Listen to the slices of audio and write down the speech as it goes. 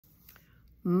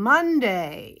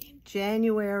Monday,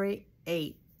 January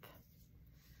 8th.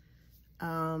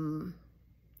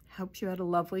 Hope you had a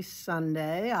lovely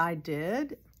Sunday. I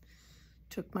did.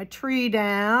 Took my tree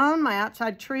down, my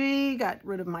outside tree, got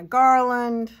rid of my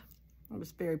garland. I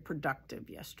was very productive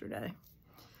yesterday.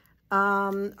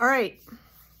 All right,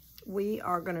 we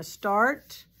are going to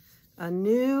start a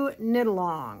new knit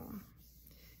along.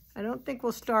 I don't think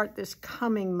we'll start this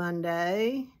coming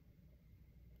Monday,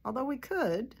 although we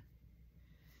could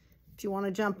if you want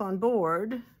to jump on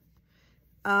board.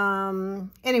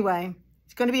 Anyway,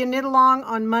 it's going to be a knit along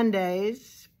on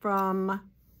Mondays from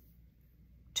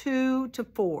 2 to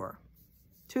 4.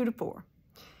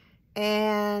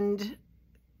 And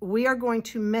we are going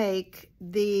to make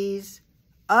these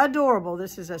adorable.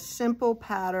 This is a simple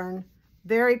pattern,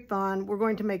 very fun. We're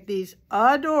going to make these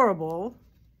adorable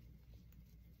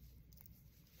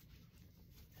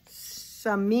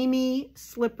Samimi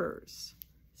Slippers.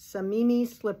 Samimi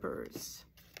Slippers.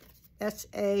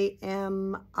 S-A-M-I-M-I.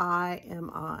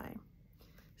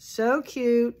 So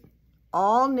cute,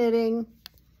 all knitting,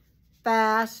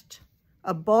 fast,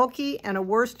 a bulky and a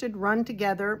worsted run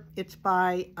together. It's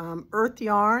by Urth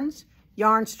Yarns,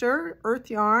 yarnstore,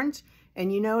 Urth Yarns.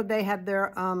 And you know they have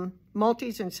their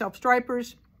multis and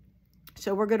self-stripers.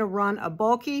 So we're gonna run a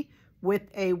bulky with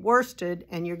a worsted,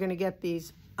 and you're gonna get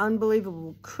these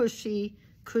unbelievable cushy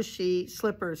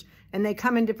slippers. And they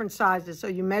come in different sizes. So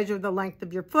you measure the length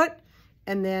of your foot,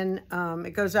 and then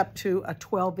it goes up to a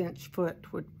 12-inch foot,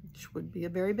 which would be a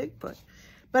very big foot.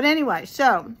 But anyway,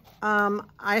 so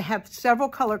I have several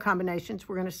color combinations.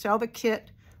 We're gonna sell the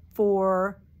kit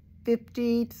for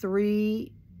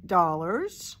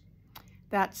 $53.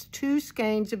 That's 2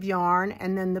 skeins of yarn,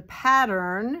 and then the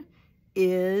pattern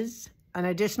is an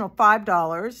additional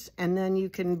 $5, and then you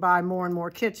can buy more and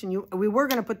more kits. And we were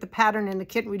going to put the pattern in the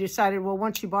kit, and we decided, well,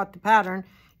 once you bought the pattern,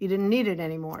 you didn't need it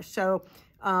anymore. So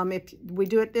if we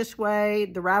do it this way,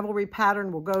 the Ravelry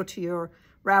pattern will go to your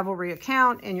Ravelry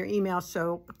account and your email.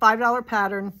 So $5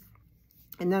 pattern,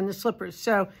 and then the slippers.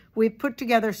 So we've put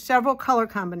together several color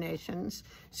combinations.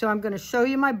 So I'm going to show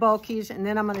you my bulkies, and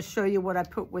then I'm going to show you what I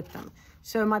put with them.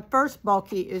 So my first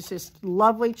bulky is this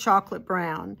lovely chocolate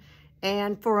brown.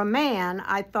 And for a man,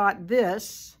 I thought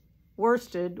this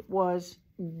worsted was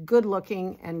good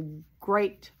looking and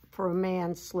great for a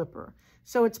man's slipper.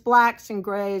 So it's blacks and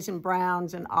grays and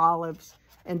browns and olives,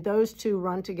 and those two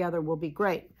run together will be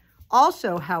great.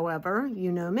 Also, however,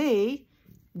 you know me,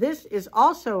 this is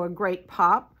also a great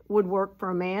pop, would work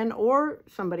for a man or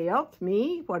somebody else,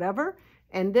 me, whatever.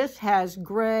 And this has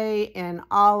gray and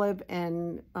olive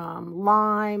and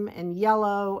lime and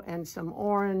yellow and some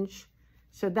orange.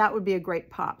 So that would be a great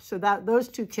pop. So those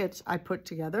 2 kits I put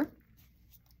together.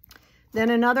 Then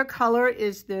another color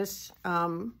is this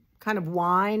kind of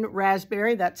wine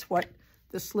raspberry. That's what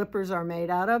the slippers are made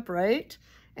out of, right?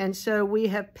 And so we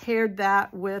have paired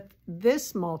that with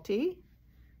this multi,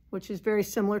 which is very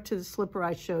similar to the slipper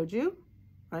I showed you,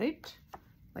 right?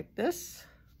 Like this.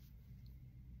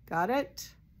 Got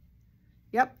it?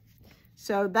 Yep.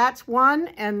 So that's one.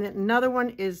 And another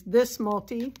one is this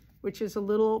multi, which is a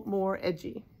little more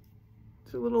edgy.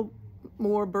 It's a little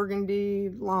more burgundy,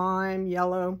 lime,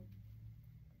 yellow.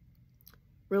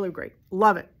 Really great.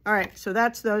 Love it. All right, so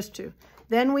that's those 2.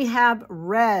 Then we have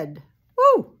red.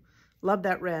 Woo! Love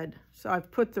that red. So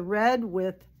I've put the red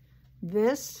with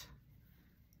this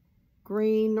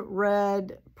green,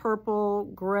 red, purple,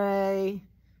 gray,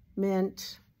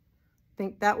 mint. I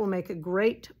think that will make a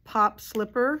great pop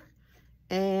slipper.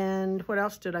 And what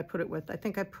else did I put it with? I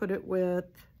think I put it with,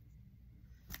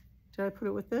 did I put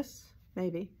it with this?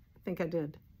 Maybe. I think I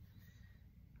did.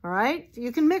 All right.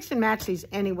 You can mix and match these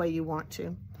any way you want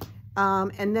to.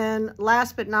 And then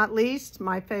last but not least,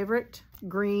 my favorite,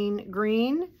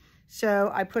 green.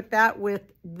 So I put that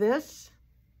with this,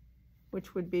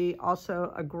 which would be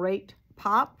also a great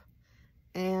pop.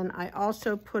 And I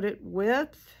also put it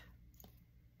with,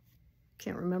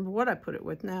 can't remember what I put it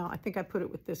with now. I think I put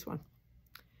it with this one.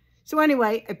 So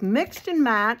anyway, I've mixed and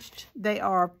matched. They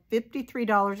are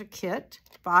 $53 a kit,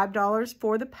 $5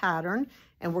 for the pattern.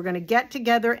 And we're going to get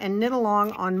together and knit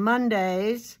along on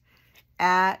Mondays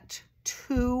at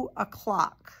 2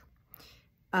 o'clock.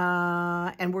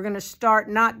 And we're going to start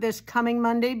not this coming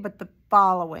Monday, but the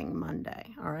following Monday.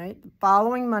 All right. The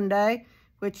following Monday,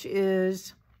 which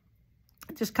is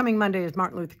this coming Monday, is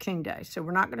Martin Luther King Day. So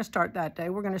we're not going to start that day.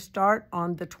 We're going to start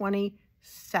on the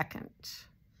 22nd.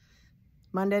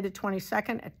 Monday the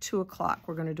 22nd at 2 o'clock.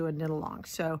 We're going to do a knit along.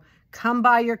 So come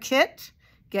buy your kit,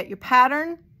 get your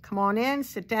pattern, come on in,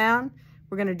 sit down.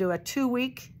 We're going to do a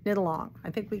 2-week knit along. I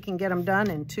think we can get them done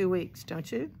in 2 weeks,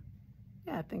 don't you?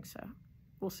 Yeah, I think so.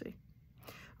 We'll see.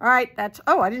 All right,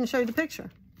 oh, I didn't show you the picture.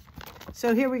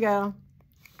 So here we go.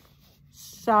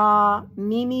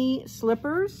 Samimi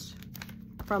Slippers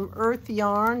from Urth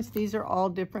Yarns. These are all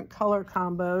different color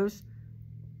combos.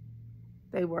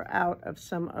 They were out of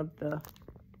some of the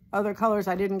other colors.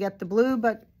 I didn't get the blue,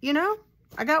 but you know,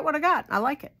 I got what I got. I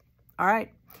like it. All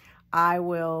right. I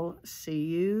will see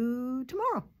you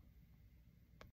tomorrow.